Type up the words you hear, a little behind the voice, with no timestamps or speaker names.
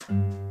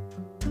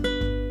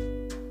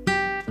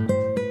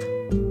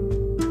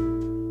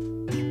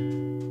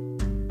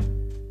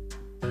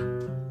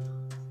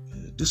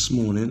This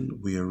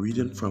morning we are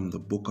reading from the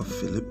book of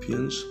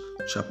Philippians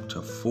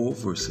chapter 4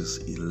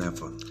 verses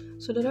 11.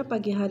 Saudara,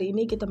 pagi hari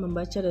ini kita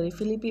membaca dari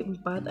Filipi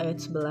 4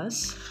 ayat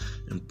 11.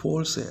 And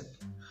Paul said,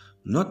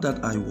 "Not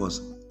that I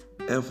was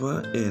ever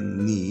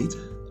in need,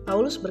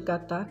 Paulus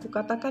berkata,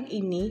 "Kukatakan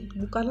ini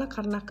bukanlah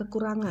karena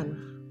kekurangan,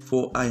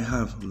 for I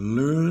have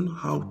learned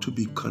how to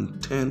be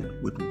content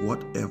with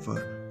whatever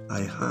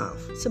I have."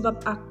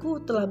 sebab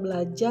aku telah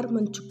belajar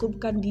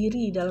mencukupkan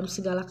diri dalam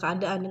segala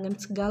keadaan dengan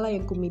segala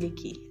yang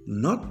kumiliki."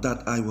 Not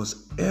that I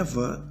was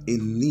ever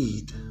in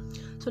need,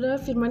 Saudara,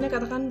 firman-Nya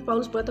katakan,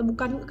 Paulus berkata,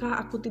 bukankah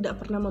aku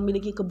tidak pernah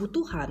memiliki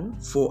kebutuhan,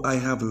 for I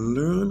have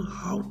learned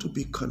how to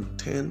be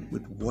content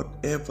with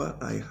whatever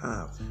I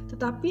have.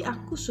 tetapi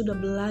aku sudah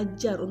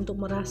belajar untuk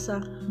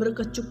merasa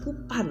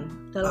berkecukupan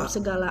dalam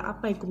segala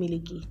apa yang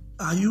kumiliki.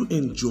 Are you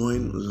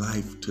enjoying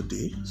life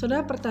today?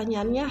 Saudara,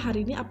 pertanyaannya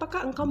hari ini,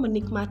 apakah engkau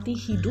menikmati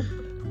hidup?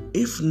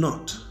 If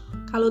not,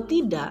 Kalau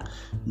tidak,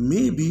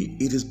 maybe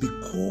it is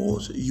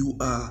because you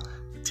are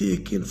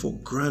taking for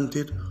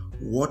granted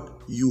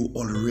what you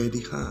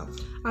already have.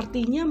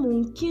 artinya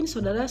mungkin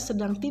saudara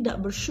sedang tidak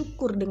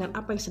bersyukur dengan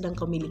apa yang sedang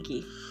kau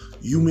miliki.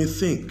 You may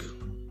think,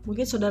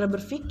 Mungkin saudara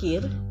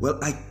berpikir, well,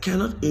 I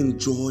cannot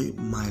enjoy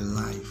my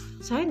life.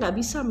 saya nggak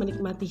bisa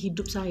menikmati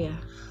hidup saya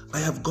I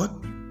have got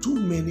too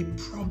many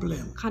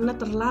problems. karena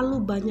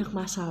terlalu banyak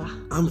masalah,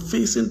 I'm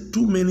facing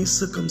too many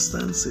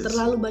circumstances.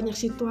 terlalu banyak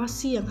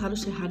situasi yang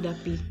harus saya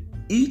hadapi.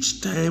 Each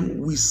time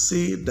we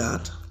say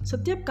that,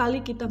 Setiap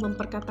kali kita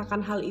memperkatakan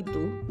hal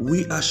itu,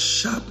 we are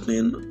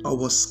sharpening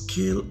our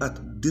skill at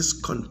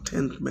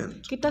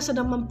discontentment. kita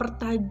sedang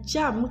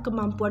mempertajam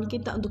kemampuan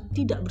kita untuk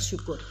tidak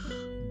bersyukur.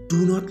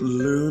 Do not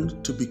learn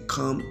to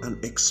become an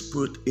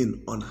expert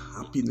in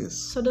unhappiness.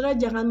 Saudara,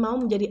 jangan mau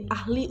menjadi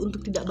ahli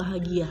untuk tidak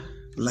bahagia.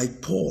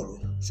 Like Paul,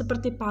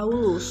 Seperti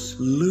Paulus,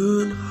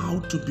 learn how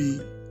to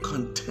be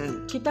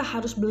content. kita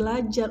harus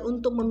belajar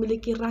untuk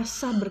memiliki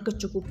rasa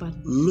berkecukupan.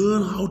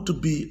 Learn how to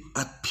be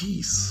at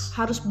peace.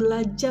 Harus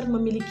belajar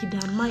memiliki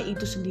damai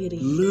itu sendiri.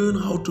 Learn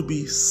how to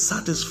be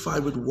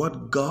satisfied with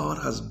what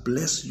God has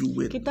blessed you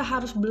with. Kita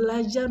harus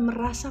belajar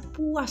merasa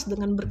puas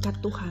dengan berkat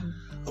Tuhan.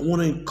 I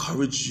want to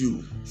encourage you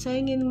Saya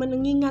ingin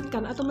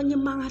mengingatkan atau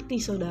menyemangati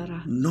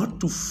saudara.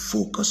 not to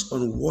focus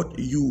on what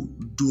you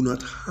do not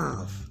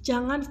have,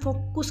 Jangan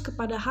fokus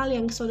kepada hal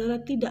yang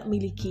saudara tidak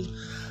miliki.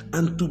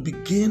 and to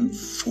begin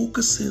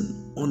focusing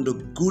on the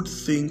good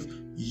things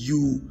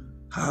you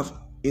have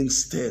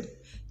instead.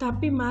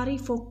 Tapi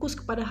mari fokus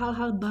kepada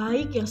hal-hal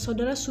baik yang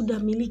saudara sudah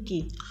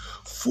miliki.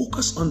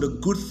 Focus on the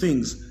good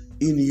things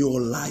in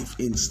your life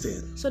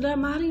instead. Saudara,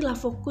 marilah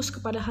fokus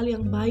kepada hal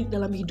yang baik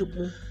dalam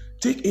hidupmu.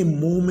 Take a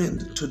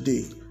moment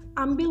today.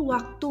 Ambil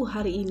waktu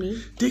hari ini.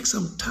 Take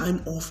some time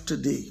off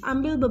today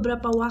Ambil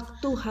beberapa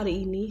waktu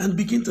hari ini. and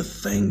begin to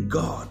thank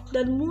God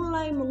Dan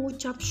mulai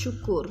mengucap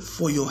syukur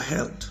for your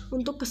health.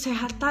 untuk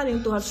kesehatan yang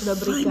Tuhan sudah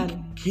berikan.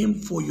 Thank Him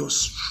for your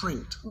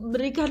strength.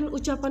 Berikan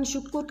ucapan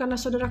syukur karena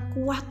saudara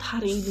kuat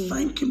hari ini.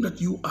 Thank Him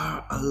that you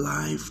are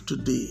alive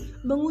today.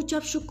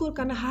 Mengucap syukur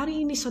karena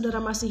hari ini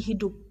saudara masih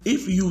hidup.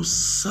 If you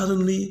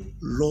suddenly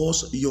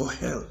lost your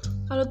health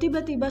Kalau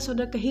tiba-tiba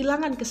saudara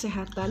kehilangan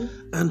kesehatan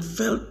and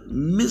felt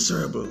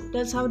miserable,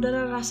 dan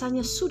saudara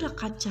rasanya sudah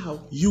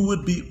kacau, you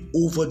would be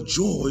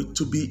overjoyed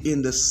to be in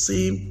the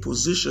same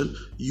position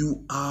you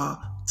are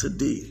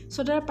today.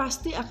 saudara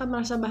pasti akan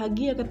merasa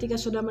bahagia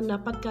ketika saudara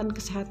mendapatkan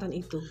kesehatan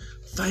itu.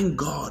 Thank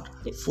God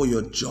for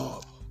your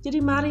job. Jadi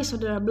mari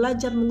saudara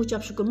belajar mengucap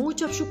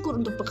syukur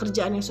untuk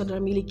pekerjaan yang saudara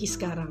miliki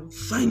sekarang.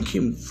 Thank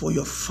Him for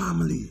your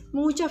family.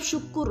 Mengucap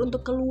syukur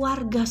untuk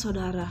keluarga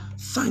saudara.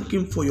 Thank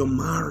Him for your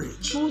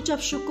marriage.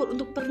 Mengucap syukur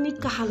untuk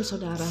pernikahan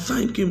saudara.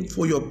 Thank Him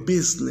for your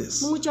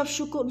business. Mengucap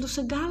syukur untuk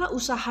segala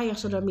usaha yang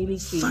saudara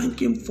miliki. Thank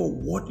Him for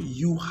what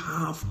you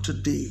have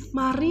today.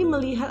 Mari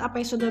melihat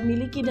apa yang saudara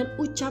miliki dan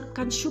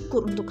ucapkan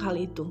syukur untuk hal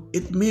itu.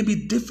 It may be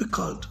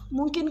difficult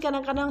Mungkin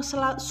kadang-kadang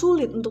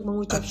sulit untuk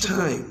mengucap at syukur.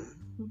 times,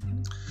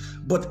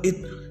 but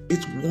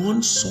it's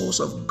one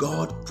source of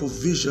God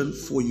provision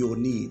for your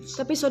needs.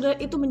 Tapi saudara,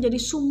 itu menjadi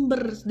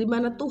sumber di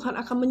mana Tuhan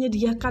akan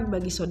menyediakan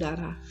bagi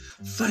saudara.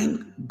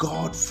 Thank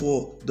God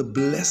for the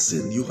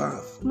blessing you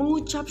have.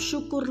 Mengucap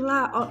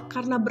syukurlah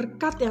karena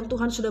berkat yang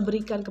Tuhan sudah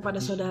berikan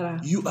kepada saudara.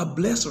 You are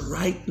blessed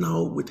right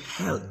now with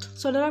health,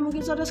 Saudara,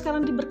 mungkin saudara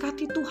sekarang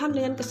diberkati Tuhan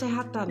dengan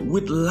kesehatan,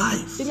 with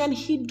life. dengan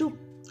hidup.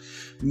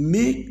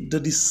 Make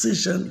the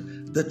decision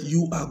that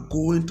you are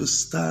going to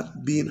start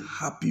being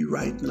happy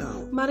right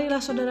now. Marilah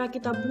saudara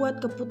kita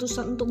buat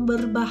keputusan untuk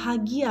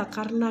berbahagia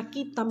karena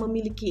kita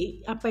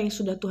memiliki apa yang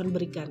sudah Tuhan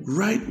berikan.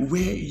 Right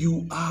where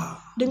you are.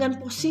 Dengan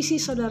posisi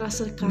saudara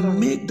sekarang,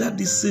 Make that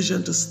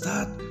decision to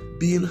start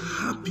being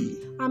happy.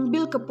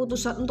 ambil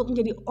keputusan untuk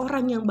menjadi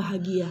orang yang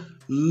bahagia.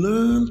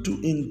 Learn to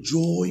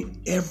enjoy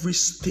every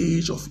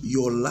stage of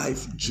your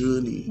life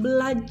journey.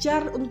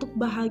 Belajar untuk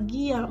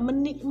bahagia,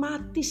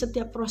 menikmati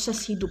setiap proses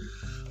hidup.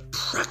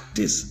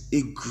 Practice a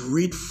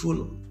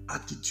grateful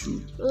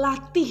attitude.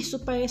 Latih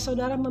supaya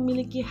saudara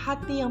memiliki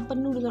hati yang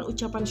penuh dengan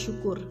ucapan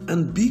syukur.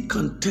 And be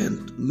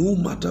content no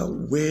matter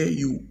where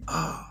you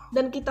are.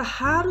 Dan kita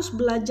harus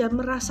belajar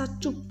merasa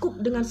cukup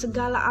dengan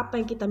segala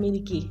apa yang kita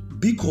miliki.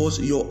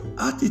 Because your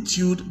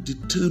attitude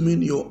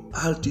determines your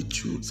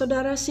altitude.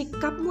 Saudara,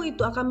 sikapmu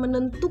itu akan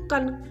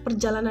menentukan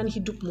perjalanan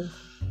hidupmu.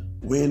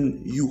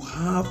 When you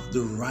have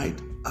the right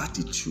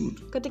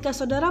attitude, Ketika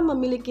saudara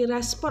memiliki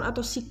respon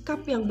atau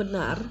sikap yang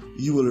benar,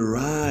 you will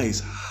rise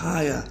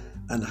higher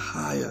and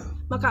higher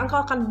maka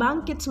engkau akan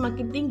bangkit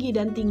semakin tinggi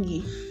dan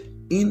tinggi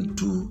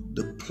into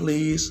the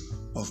place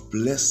of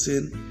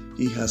blessing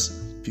He has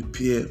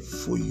prepared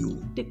for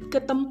you. ke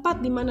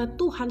tempat di mana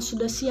Tuhan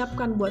sudah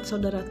siapkan buat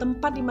saudara,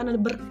 tempat di mana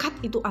berkat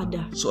itu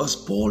ada. So as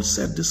Paul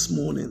said this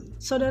morning,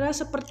 Saudara,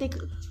 seperti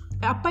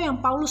apa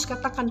yang Paulus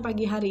katakan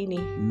pagi hari ini,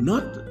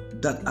 not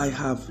that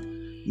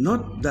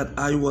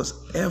I was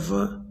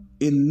ever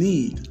in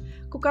need,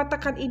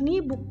 kukatakan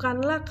ini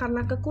bukanlah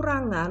karena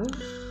kekurangan,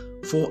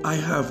 for I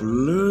have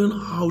learned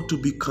how to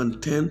be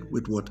content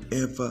with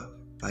whatever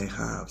I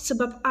have.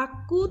 sebab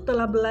aku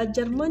telah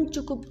belajar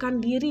mencukupkan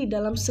diri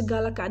dalam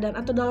segala keadaan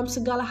atau dalam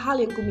segala hal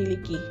yang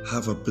kumiliki.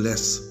 Have a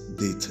blessed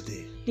day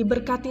today.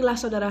 Diberkatilah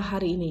saudara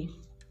hari ini.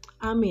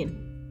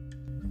 Amin.